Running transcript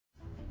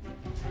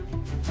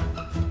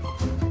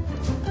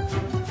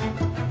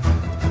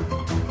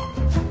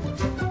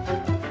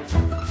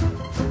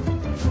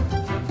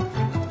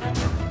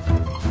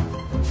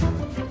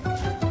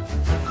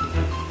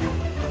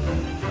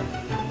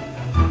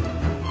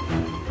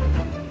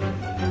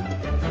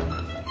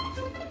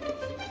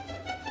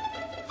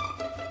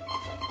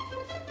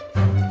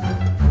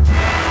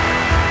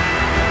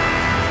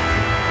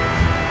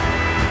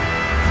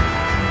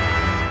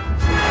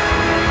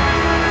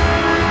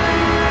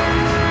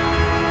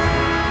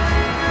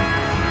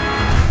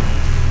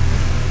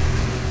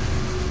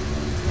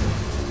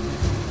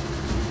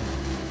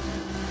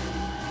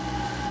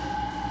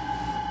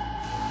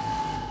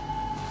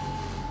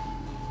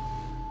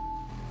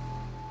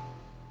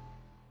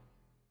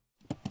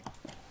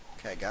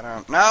Okay, got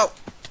on. No!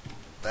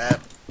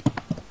 That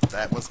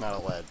was not a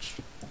ledge.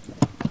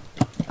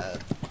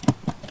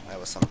 That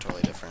was something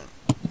totally different.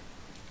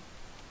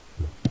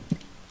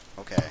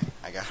 Okay,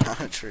 I got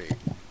on a tree.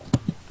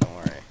 Don't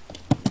worry.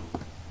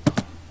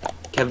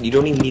 Kevin, you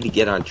don't even need to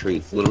get on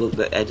trees. Literally,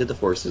 the edge of the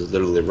forest is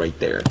literally right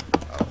there.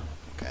 Oh,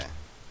 okay.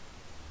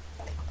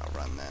 I'll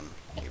run then.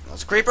 Even though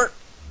it's a creeper!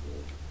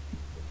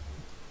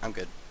 I'm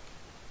good.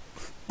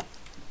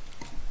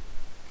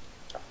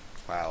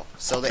 Wow.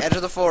 So the edge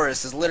of the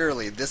forest is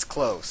literally this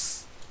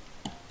close.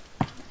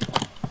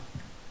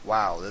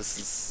 Wow, this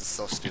is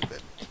so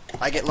stupid.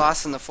 I get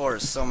lost in the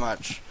forest so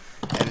much,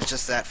 and it's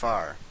just that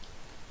far.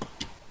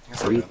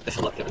 Hurry the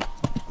hell up, Kevin.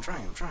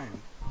 I'm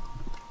trying.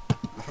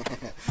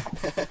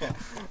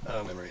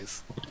 Oh,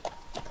 memories.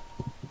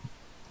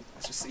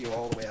 Let's just see you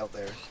all the way out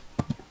there.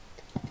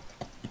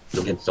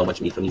 You'll get so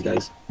much meat from these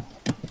guys.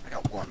 I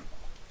got one.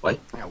 What?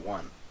 I got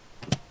one.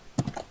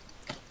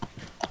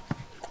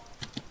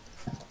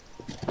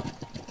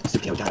 So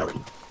Kevin died already.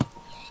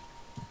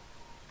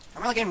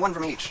 I'm only getting one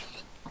from each.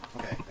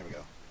 Okay, there we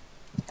go.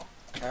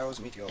 Cows,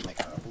 meat, go, make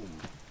a boom.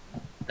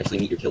 Actually,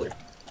 meet your killer.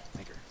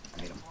 Maker.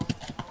 I made him.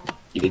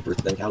 You gave birth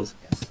to them cows?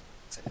 Yes.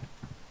 Yes, I did.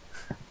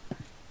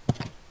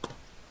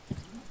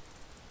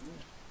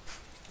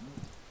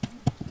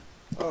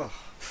 Oh.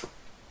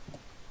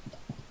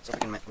 Let's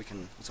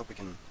hope we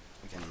can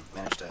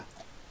manage to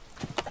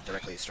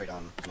directly straight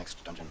on the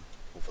next dungeon.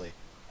 Hopefully.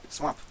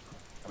 Swamp.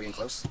 Are we getting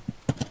close?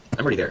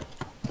 I'm already there.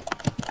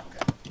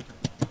 Okay.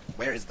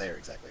 Where is there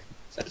exactly?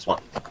 It's at the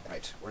swamp.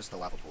 Right. Where's the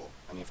lava pool?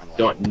 I need to find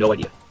the lava Don't, no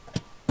idea.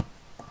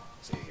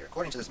 See here.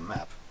 According to this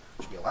map,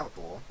 there should be a lava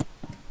pool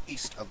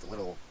east of the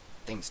little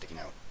thing sticking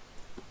out.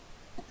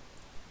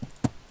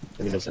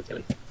 That makes no sense,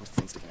 Kevin. What's the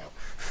thing sticking out?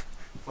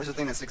 What's the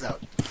thing that sticks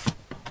out?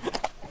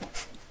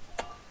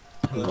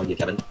 No idea,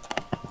 Kevin.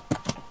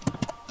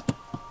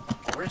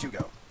 Okay, where did you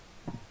go?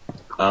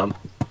 I'm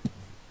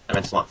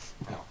at the swamp.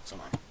 I know, so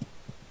am I.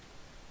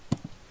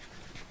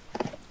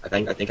 I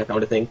think I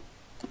found a thing.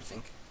 You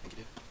think? Think you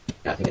did?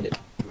 Yeah, I think I did.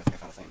 Ooh, I think I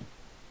found a thing.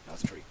 No,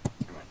 it's a tree.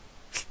 Never mind.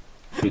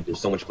 Dude, there's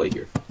so much clay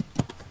here.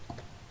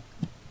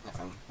 I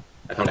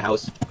I found a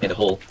house and a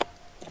hole.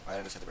 Why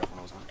did I just hit the breath when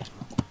I was on it?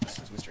 Oh, this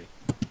is a mystery.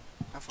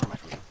 How far am I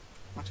from you?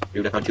 What?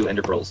 Dude, I found 2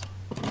 ender pearls.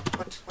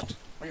 What? What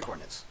are your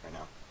coordinates right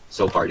now?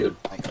 So far, dude.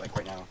 Like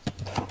right now.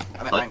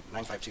 I'm at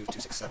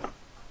 952-267.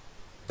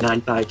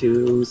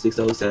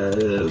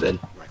 952607. Am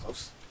I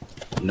close?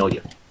 No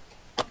idea.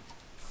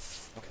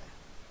 Okay.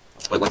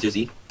 Wait, what's your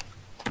Z?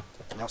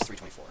 Now it's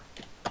 324.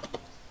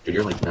 Dude,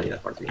 you're like not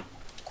that far from me.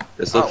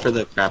 Just look for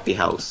the crappy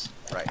house.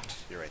 Right.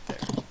 You're right there.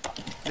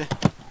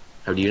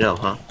 How do you know,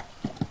 huh?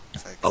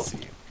 'Cause I can Oh. see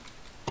you.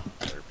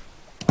 Derp.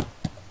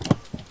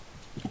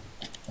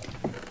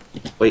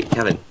 Wait,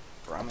 Kevin.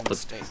 Ramen Look.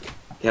 steak.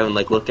 Kevin,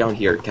 like, look down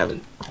here,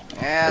 Kevin.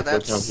 Yeah, Like,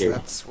 look down here.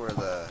 that's where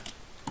the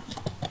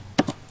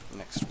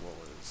next wool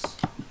is.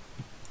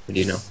 What do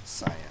you know?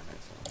 Cyan, I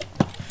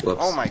think. Whoops.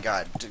 Oh my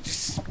god,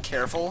 just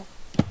careful.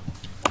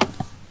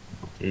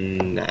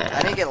 Nah.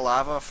 I didn't get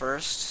lava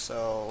first,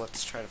 so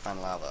let's try to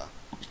find lava.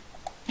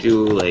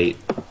 Too late.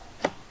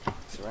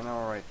 So right now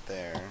we're right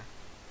there.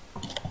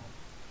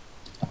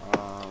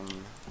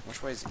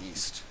 Which way is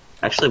east?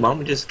 Actually, why don't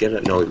we just get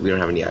it? No, we don't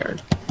have any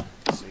iron.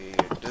 Let's see,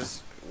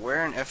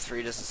 where in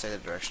F3 does it say the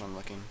direction I'm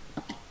looking?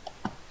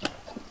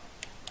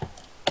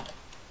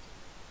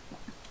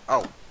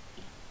 Oh,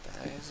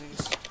 that is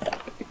east.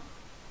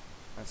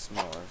 That's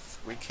north.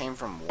 We came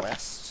from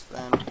west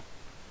then.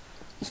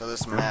 So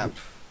this map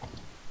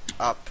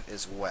up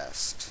is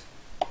west.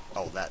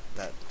 Oh, that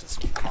just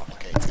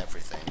complicates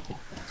everything.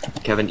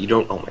 Kevin, you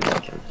don't. Oh my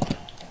god, Kevin.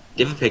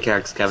 Give a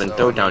pickaxe, Kevin. So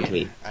throw it I down need- to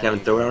me. I Kevin,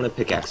 need- throw down a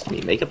pickaxe to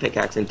me. Make a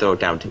pickaxe and throw it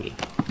down to me.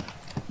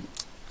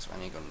 So I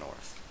need to go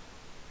north.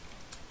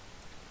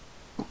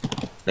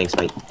 Thanks,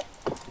 mate.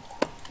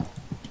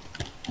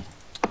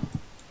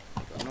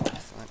 Go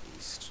north, not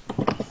east.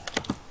 I'm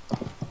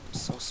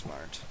so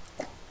smart.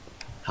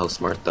 How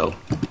smart, though.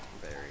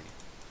 Very.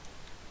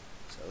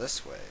 So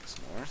this way is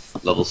north.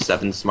 Level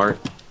 7 smart.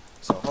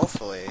 So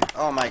hopefully...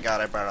 Oh my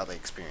god, I brought all the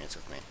experience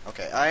with me.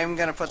 Okay, I'm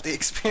gonna put the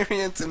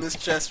experience in this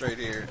chest right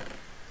here.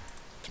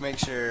 To make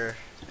sure...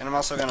 And I'm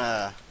also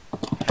gonna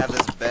have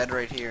this bed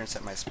right here and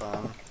set my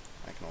spawn.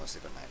 I can only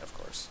sleep at night, of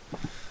course.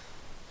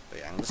 But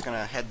yeah, I'm just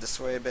gonna head this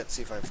way a bit,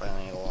 see if I find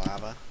any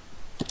lava.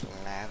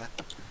 Lava.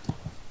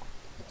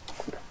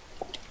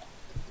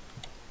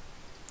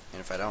 And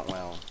if I don't,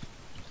 well...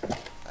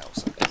 That will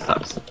suck. It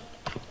sucks.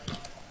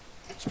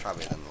 There's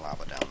probably then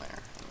lava down there.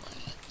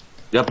 Anyway.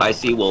 Yep, I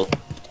see wolf.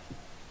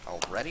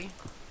 Already?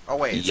 Oh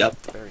wait, is Yep.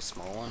 that the very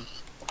small one?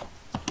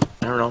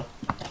 I don't know.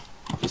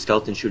 The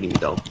skeleton shooting me,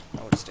 though.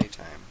 Oh, it's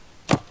daytime.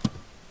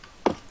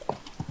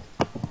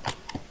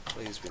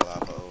 Please be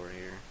lava over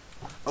here.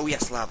 Oh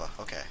yes, lava.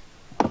 Okay.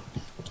 Oh,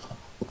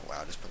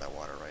 wow, just put that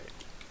water right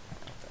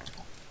there.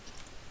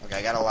 Okay,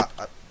 I got a lot.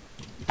 What?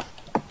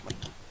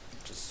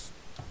 Just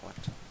what?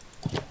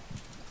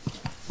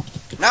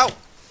 No!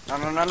 No!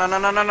 No! No! No!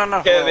 No! No! No!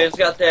 No! Kevin's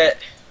got that.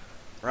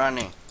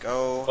 Ronnie,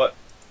 go. What?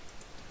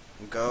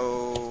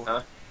 Go.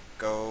 Huh?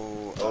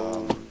 go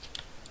Oh.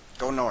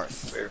 go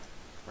north. Where?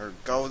 Or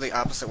go the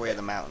opposite way of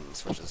the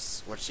mountains, which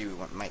is what you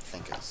might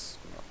think is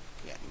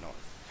north.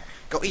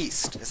 Go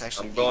east. It's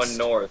actually I'm going east.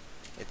 north.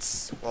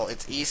 It's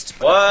east.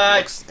 But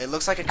What? It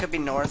looks like it could be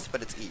north,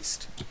 but it's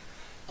east.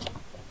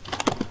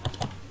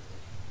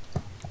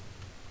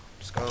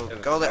 Just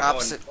go the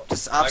opposite,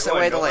 just opposite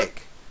way of the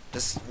lake.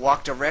 Just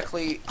walk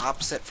directly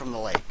opposite from the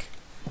lake.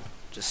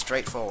 Just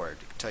straight forward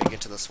until you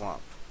get to the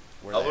swamp.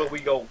 We're How there. about we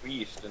go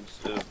east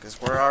instead of...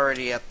 Because we're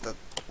already at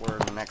where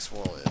the next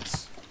wall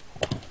is.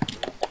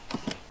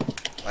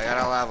 I got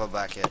a lava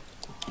bucket.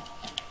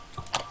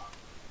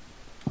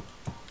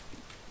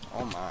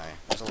 Oh my,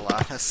 there's a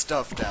lot of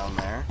stuff down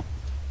there.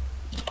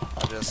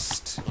 I'll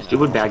just, you know,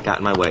 Stupid bag got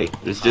in my way.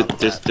 Just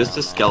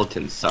the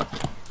skeletons suck.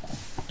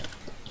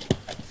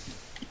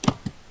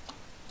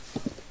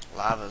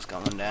 Lava's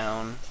coming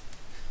down.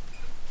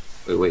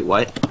 Wait,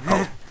 what?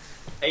 Oh,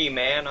 Hey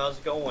man, how's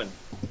it going?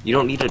 you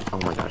don't need it. Oh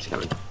my gosh,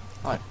 Kevin.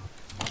 What?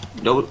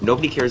 No,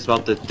 nobody cares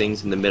about the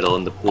things in the middle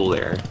in the pool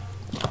there.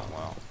 Oh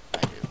well,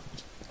 I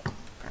do.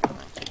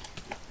 Apparently.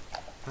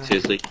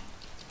 Seriously.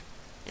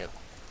 Yep.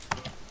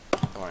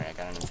 Don't worry, I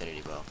got an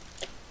infinity bow.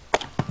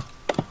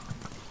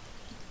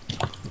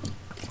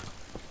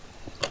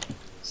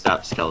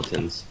 Stop,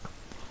 skeletons.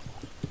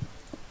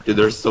 Dude,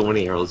 there's so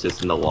many arrows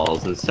just in the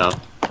walls and stuff.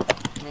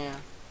 Yeah.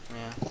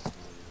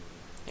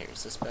 Here,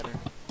 is this better?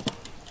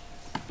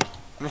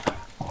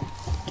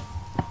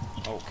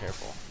 Oh,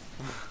 careful.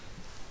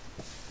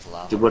 There's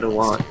lava Do what I right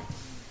next want. to you.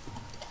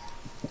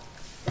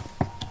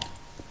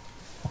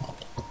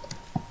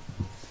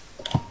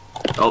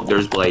 Oh,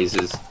 there's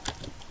blazes.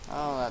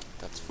 Oh,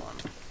 that's fun.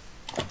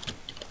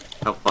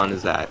 How fun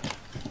is that?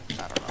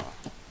 I don't know.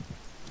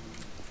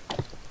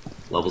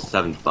 Level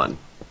 7 fun.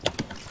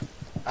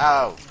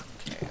 Oh,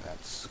 okay,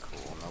 that's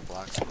cool. No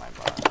blocks in my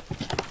bar.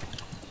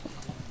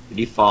 Did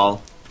you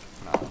fall?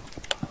 No.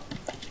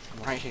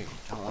 I'm right here.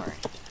 Don't worry.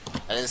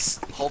 I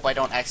just hope I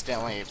don't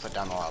accidentally put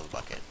down the lava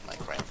bucket,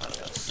 like right in front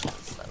of us.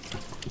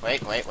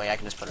 Wait, I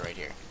can just put it right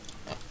here.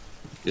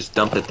 Just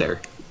dump it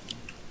there.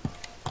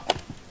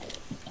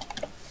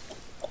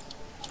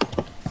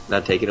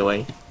 Not take it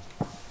away?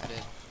 I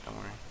did. Don't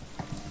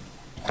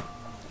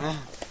worry.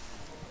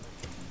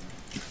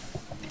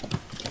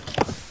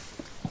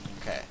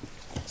 Okay.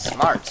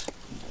 Smart.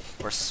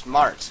 We're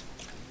smart.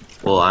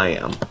 Well, I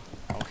am.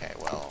 Okay,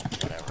 well,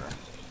 whatever.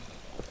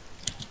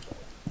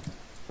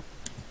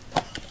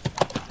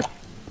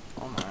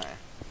 Oh my.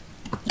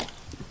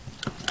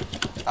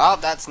 Oh,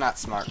 that's not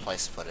smart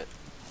place to put it.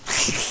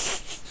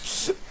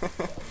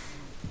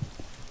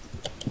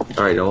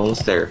 Alright, I'm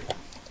almost there.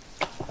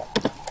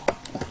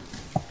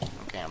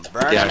 Okay, I'm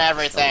burning Yeah.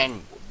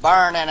 everything.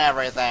 Burning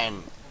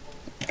everything.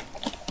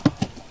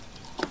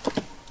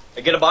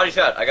 Hey, get a body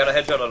shot. I got a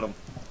headshot on him.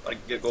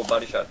 Go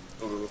body shot.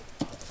 Go.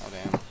 Oh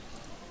damn.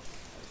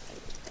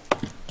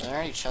 Are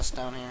there any chests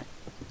down here?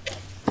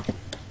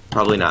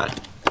 Probably not.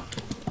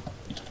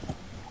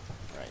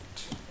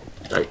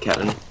 Right. Alright,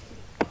 Kevin.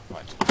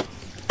 What?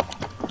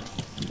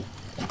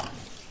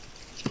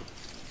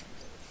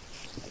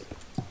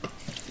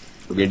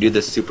 We're gonna do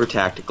this super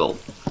tactical.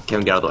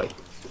 Kevin, get out of the way.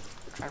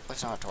 Try to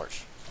place on a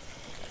torch.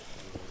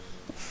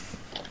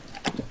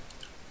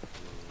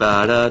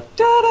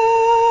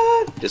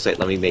 Ba-da-da-da! Just wait,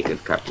 let me make a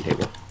crafting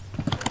table.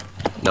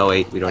 No,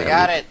 wait, we don't I have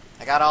got any. it.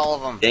 I got all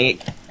of them. Dang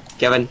it.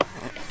 Kevin,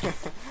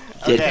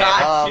 Okay, Get-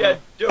 Gotcha,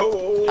 dude.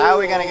 how are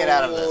we gonna get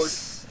out of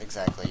this?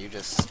 Exactly, you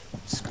just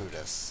screwed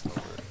us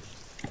over.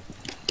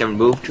 Kevin,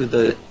 move to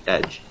the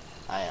edge.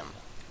 I am.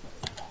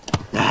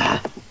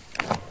 Ah,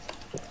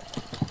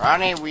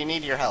 Ronnie, we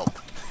need your help.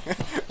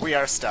 We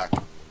are stuck.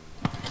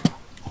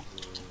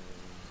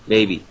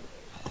 maybe.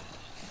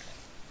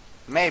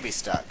 Maybe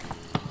stuck.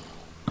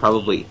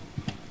 Probably.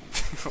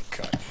 Oh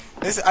god.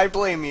 I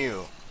blame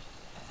you.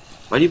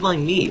 Why do you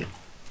blame me?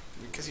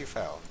 Because you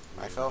fell.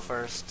 I fell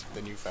first,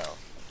 then you fell.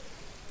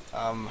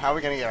 How are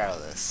we gonna get out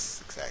of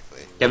this?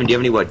 Exactly. Kevin, do you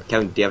have any wood?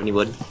 Kevin, do you have any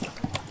wood?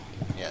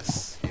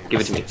 Yes. Give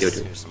it to me, give it to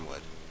me. Here's some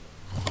wood.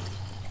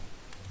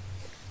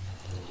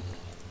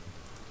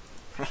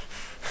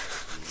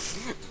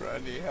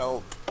 Ronnie,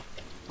 help.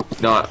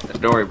 No,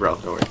 don't worry, bro.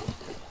 Don't worry.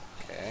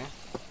 Okay.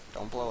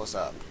 Don't blow us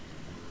up.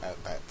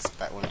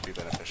 That wouldn't be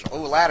beneficial.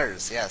 Oh,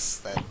 ladders. Yes,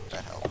 that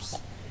helps.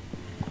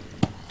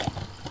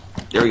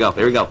 There we go.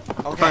 There we go.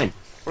 Okay. Fine.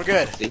 We're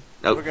good. See?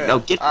 No, We're good. no,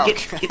 get Oh,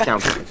 get okay. get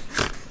down.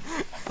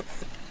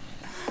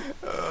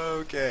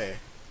 Okay.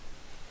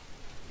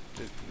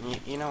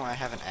 You know, I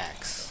have an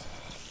axe.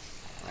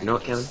 You know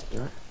what, Kevin? You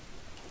know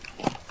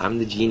what? I'm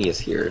the genius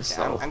here, Okay,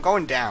 so. I'm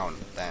going down,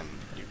 then.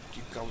 You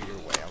go your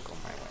way, I'll go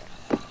my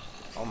way.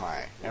 Oh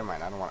my. Never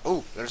mind, I don't want...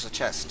 Ooh, there's a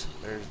chest.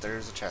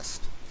 There's a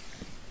chest.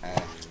 I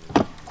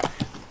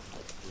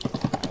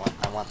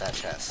want that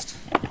chest.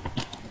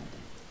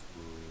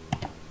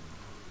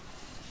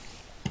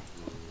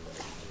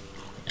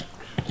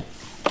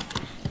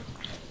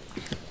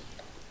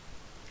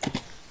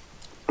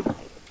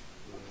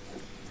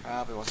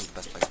 Probably wasn't the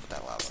best place to put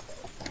that lava.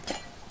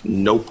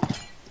 Nope.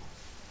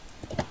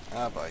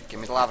 Oh boy, give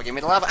me the lava, give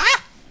me the lava!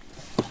 Ah!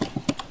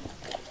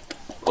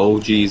 Oh,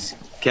 jeez.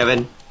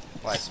 Kevin,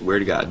 What? swear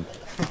to God.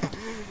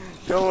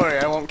 Don't worry,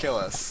 I won't kill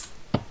us.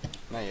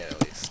 Not yet,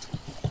 at least.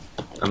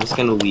 I'm just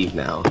gonna leave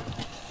now.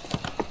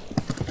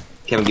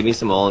 Kevin, give me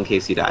some oil in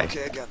case you die.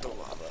 Okay, I got the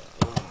lava.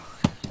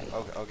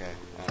 Ugh. Okay.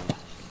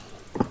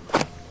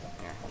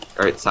 Here.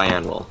 Alright,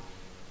 cyan wool.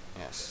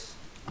 Yes.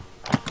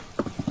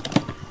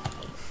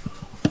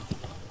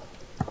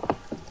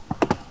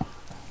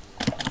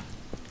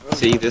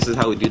 See, this is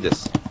how we do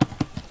this. What?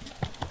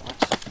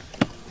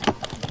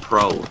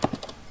 Pro.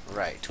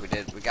 Right, we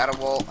did. We got a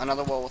wool,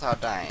 another wool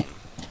without dying.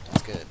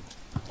 That's good.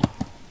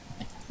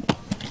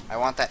 I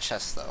want that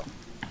chest, though.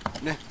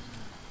 I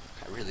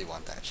really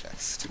want that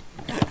chest.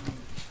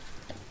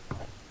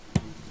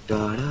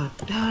 Da da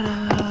da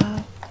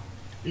da.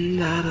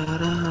 Da da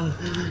da.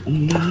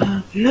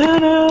 Da da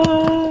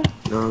da.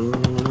 Oh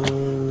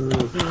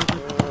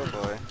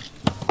boy.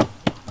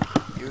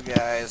 You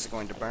guys are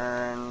going to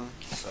burn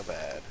so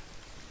bad.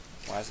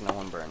 Why is no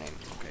one burning?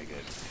 Okay,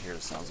 good. I hear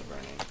the sounds of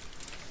burning.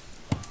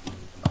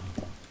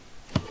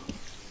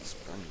 It's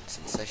burning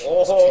sensation.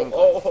 Oh, It's whoa, tingling.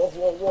 whoa,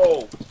 whoa,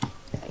 whoa.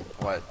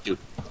 What? Dude.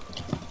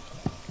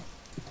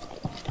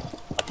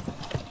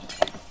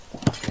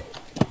 Okay,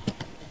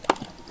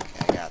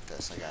 I got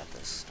this. I got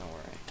this. Don't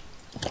worry.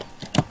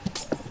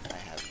 I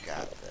have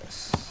got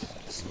this.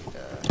 Just need to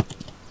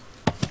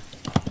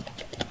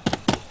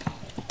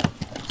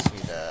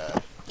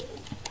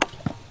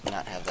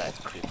not have that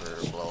creeper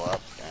blow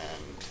up,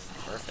 and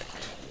perfect.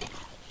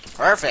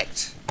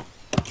 Perfect!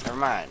 Never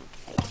mind.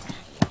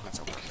 Not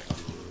so perfect.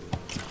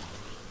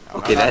 No,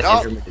 Okay, no, that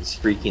no, no. Enderman is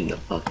freaking the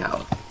fuck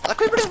out. The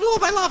creeper just blew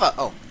up by lava!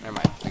 Oh, never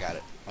mind. I got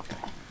it. Okay.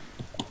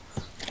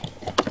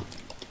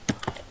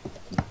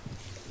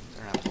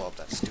 They're gonna blow up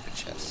that stupid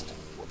chest.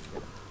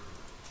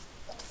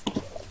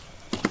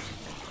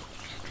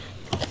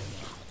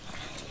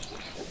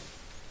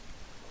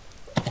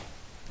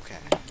 Okay.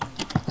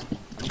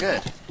 I'm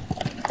good.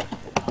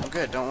 I'm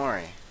good, don't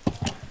worry.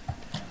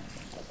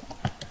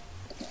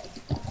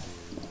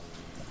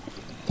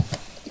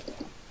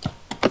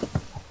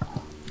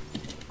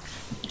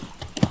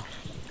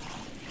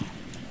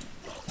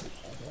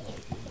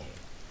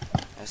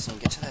 I just need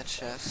to get to that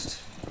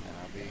chest, and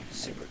I'll be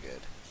super good.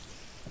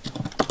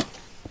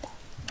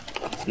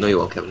 No, you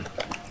won't, Kevin.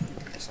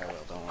 Yes, I will,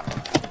 don't worry.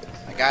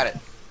 I got it.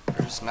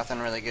 There's nothing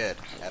really good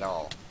at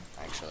all,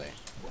 actually.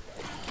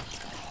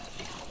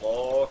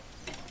 Hello,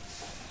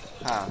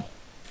 Huh.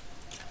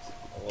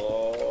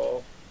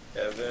 hello,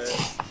 Kevin.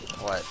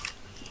 What?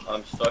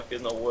 I'm stuck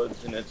in the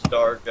woods and it's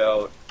dark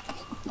out.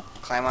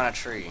 Climb on a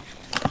tree.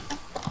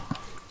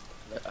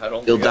 I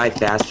don't You'll think die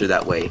faster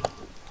that way.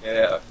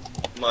 Yeah.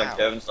 Come on, How?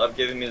 Kevin, stop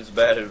giving me this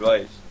bad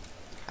advice.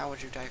 How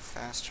would you die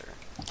faster?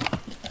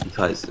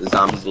 Because the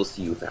zombies will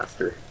see you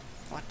faster.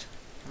 What?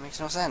 That makes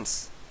no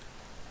sense.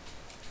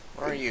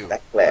 Where are you?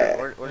 Exactly.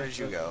 Where did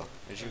you go?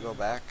 Did you go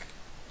back?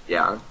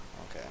 Yeah.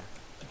 Okay.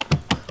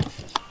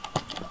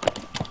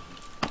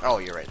 Oh,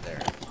 you're right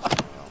there. Oh.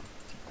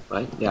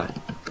 What? Yeah.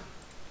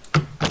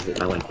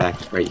 I went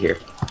back right here.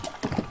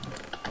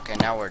 Okay,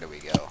 now where do we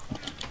go?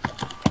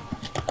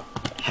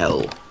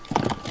 Hell.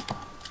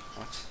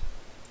 What?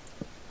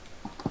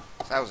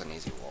 So that was an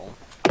easy wall,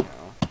 you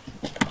know.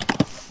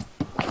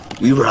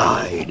 We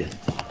ride.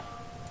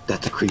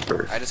 That's a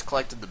creeper. I just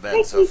collected the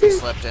bed, so if you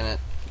slept in it,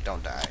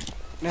 don't die.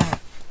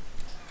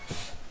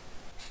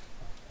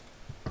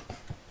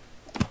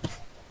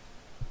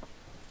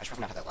 I should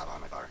probably not have that lava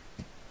on my bar.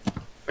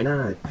 Why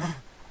not?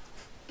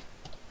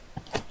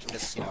 Should we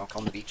just, you know,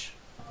 comb the beach?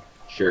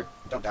 Sure.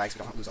 Don't die so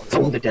we don't lose all this.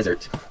 Go in the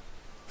desert.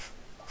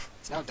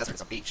 It's not a desert,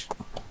 it's a beach.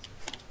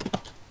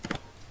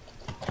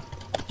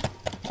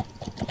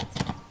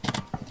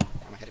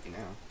 I'm ahead of you now.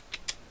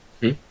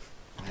 Hmm?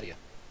 I'm ahead of you.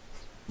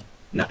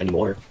 Not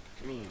anymore.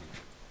 What do you mean?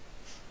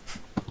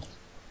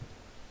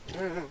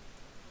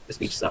 This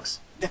beach sucks.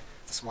 It's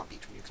a swamp beach,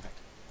 what do you expect?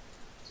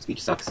 This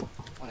beach sucks.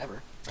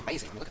 Whatever. It's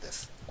amazing. I mean, look at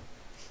this.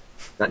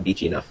 Not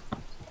beachy enough. I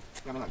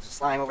mean, there's a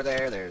slime over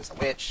there, there's a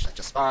witch that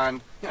just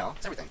spawned. You know,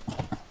 it's everything.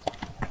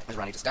 There's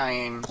Ronnie just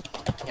dying.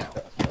 You know.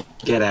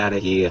 Get out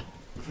of here.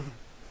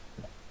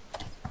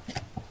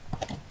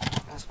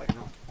 That's fucking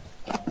know.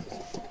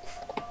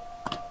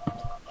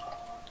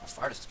 As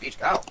far as this beach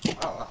go.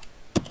 Oh, wow.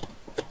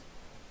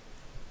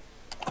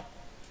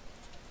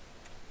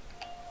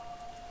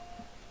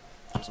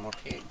 There's more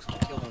pigs.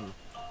 Kill them.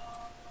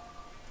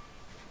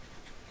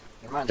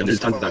 Never mind. There's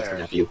tons of over ducks there.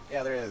 coming after you.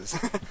 Yeah, there is.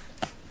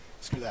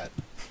 Screw that.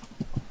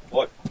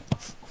 What?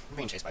 We're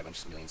being chased by a bunch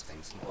of civilians of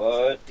things. You know,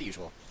 What? the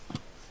usual.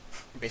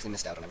 You basically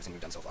missed out on everything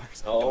we've done so far.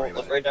 So No, don't worry about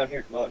let's it. right down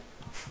here. Come on.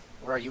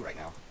 Where are you right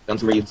now? Found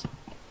some reeds.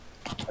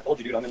 I told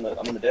you, dude. I'm in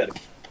the dead.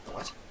 The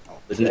what? Oh.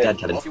 There's in the dead,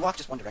 Kevin. Well, if you walk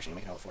just one direction, you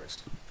make it out of the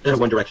forest. There's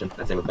one direction.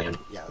 That's the name of the band.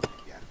 Yeah,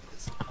 yeah, it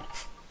is.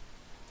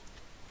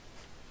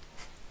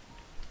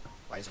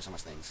 Why is there so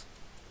much things?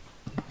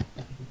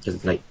 Because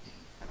it's night.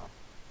 I know.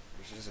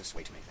 There's just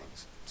way too many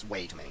things. It's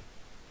way too many.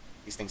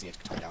 These things need to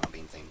tone down on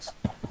being things.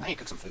 I need to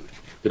cook some food.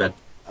 Too bad.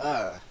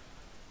 Ugh.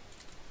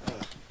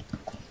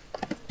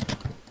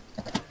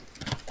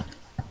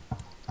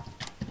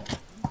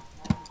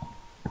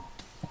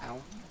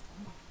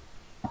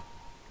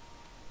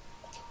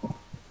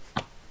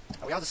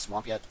 of the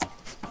swamp yet?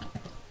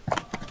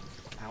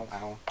 Ow,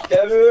 ow.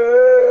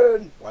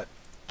 Kevin! What?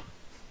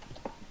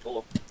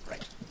 Hello.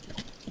 Right.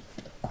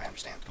 I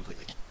understand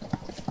completely.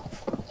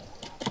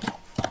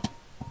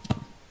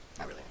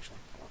 Not really, actually.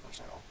 I don't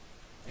understand at all.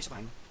 Are you still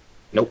behind me?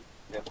 Nope.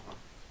 Yep. Oh,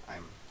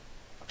 I'm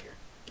up here.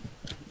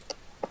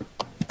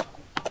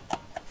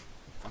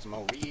 Found some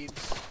more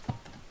reeds.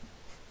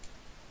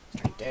 It's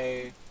turning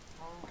day.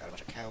 Got a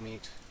bunch of cow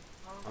meat.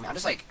 I mean, I'm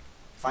just like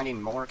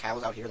finding more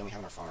cows out here than we have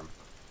on our farm.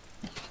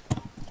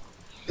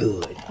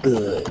 Good,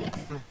 good.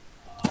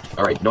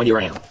 Alright, no idea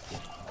where I am.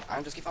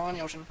 I'm just keep following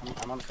the ocean.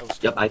 I'm on the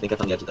coast. Yep, I think I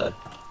found the edge of the...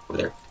 over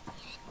there.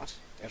 What?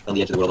 On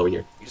the edge of the world over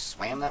here. You just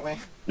swam that way?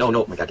 No,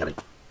 oh my god, Kevin.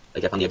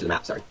 Like, I found the edge of the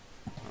map, sorry.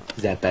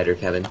 Is that better,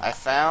 Kevin? I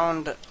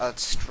found a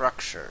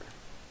structure.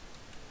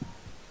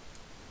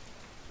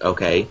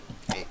 Okay.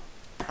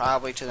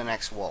 Probably to the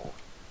next wall.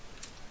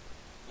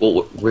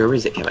 Well, where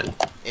is it, Kevin?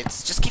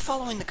 It's just keep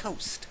following the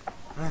coast.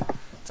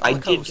 It's on I the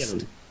did, coast.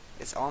 Kevin.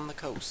 It's on the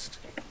coast.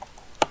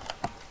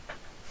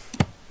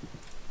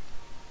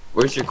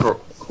 Where's your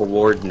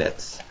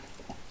coordinates?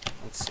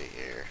 Let's see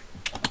here.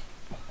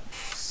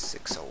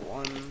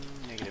 601,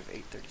 negative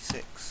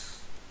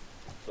 836.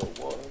 So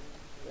what?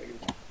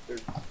 There's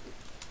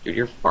Dude,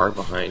 you're far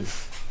behind.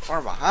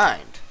 Far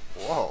behind?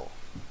 Whoa.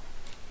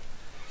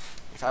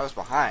 If I was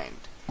behind,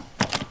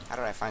 how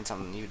did I find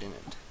something you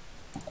didn't?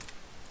 I'm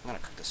gonna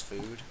cook this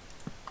food.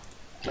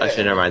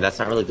 Actually, never mind. That's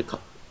not really the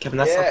Kevin,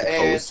 that's not the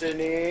coast.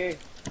 Anthony.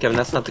 Kevin,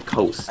 that's not the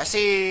coast. I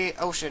see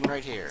ocean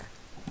right here.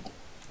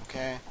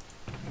 Okay.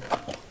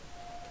 Putting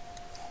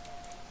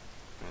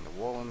the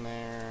wool in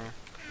there.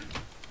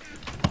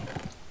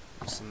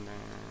 This in there.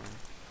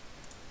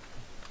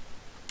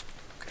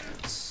 Okay,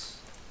 let's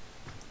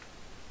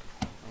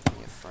make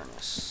me a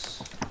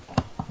furnace.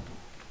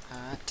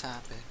 Hot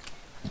topic.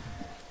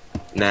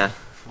 Nah.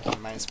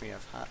 Reminds me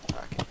of Hot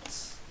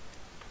Pockets.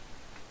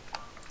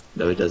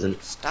 No, it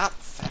doesn't. Stop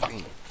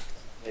fapping.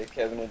 Yeah,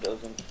 Kevin, it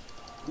doesn't.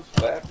 Who's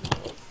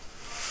fapping?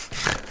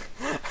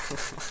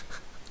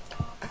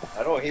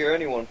 I don't hear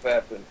anyone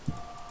fapping.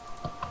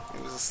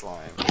 It was a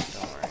slime.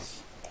 Don't worry.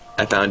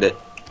 I found it.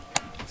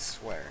 I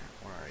swear.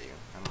 Where are you?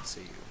 I don't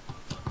see you.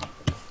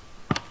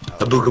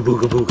 A booga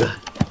booga booga.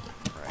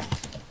 Right.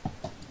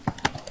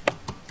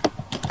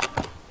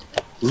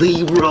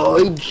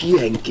 Leroy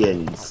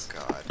Jenkins. Oh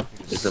god. You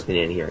There's just nothing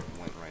in here.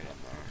 went right in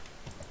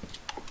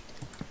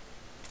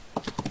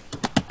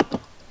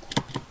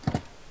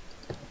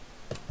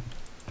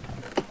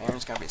there.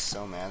 Aaron's gonna be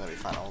so mad that we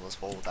found all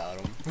this wool without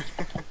him.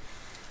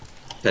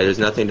 Okay, there's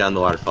nothing down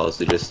the waterfall,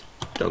 so just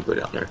don't go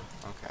down there.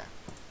 Okay.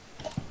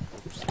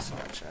 Oops, that's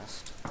not a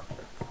chest.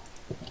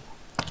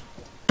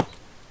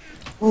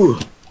 Ooh,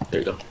 there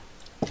you go.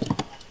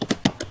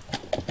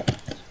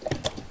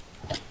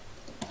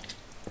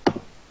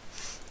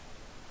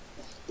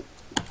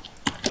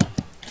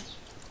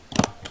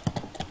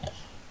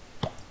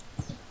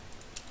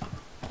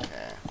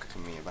 Okay,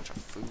 cooking me a bunch of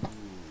food.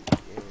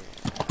 Yeah.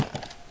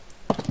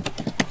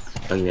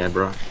 Oh, you mad,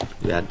 bro?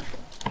 You mad?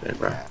 Mad,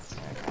 bro. Yeah, I am,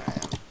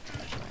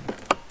 actually.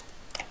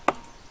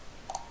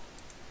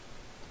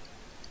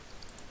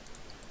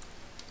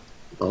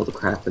 All the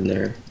crap in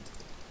there.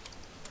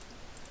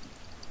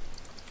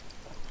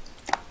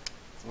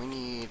 We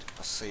need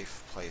a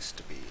safe place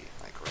to be,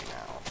 like right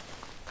now.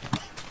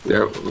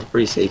 We're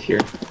pretty safe here.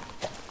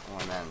 Oh,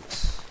 I meant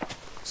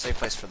a safe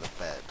place for the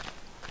bed.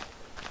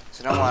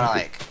 So you don't want to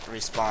like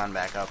respawn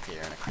back up here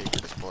and a creeper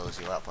just blows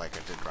you up like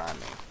it did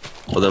Rodney.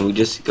 Well, then we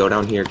just go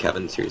down here,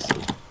 Kevin.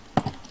 Seriously.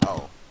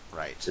 Oh,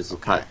 right. There's a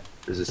Okay. pot.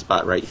 There's a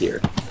spot right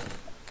here.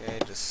 Okay,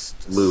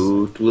 just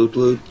Loot, loot,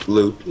 loot,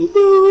 loot,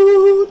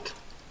 loot.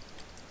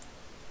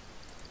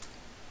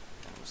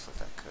 Just let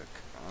that cook.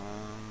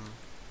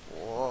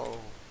 Whoa.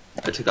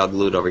 I took out the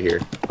loot over here.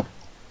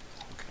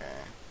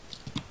 Okay.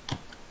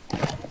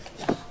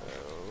 So,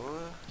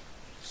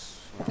 just,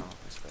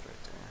 this bed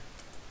right there.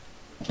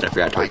 And I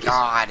forgot Oh to my purchase.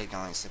 god, he can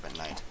only sleep at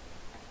night.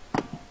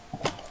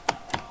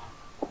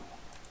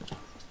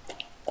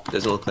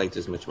 Doesn't look like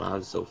there's much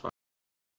mods so far.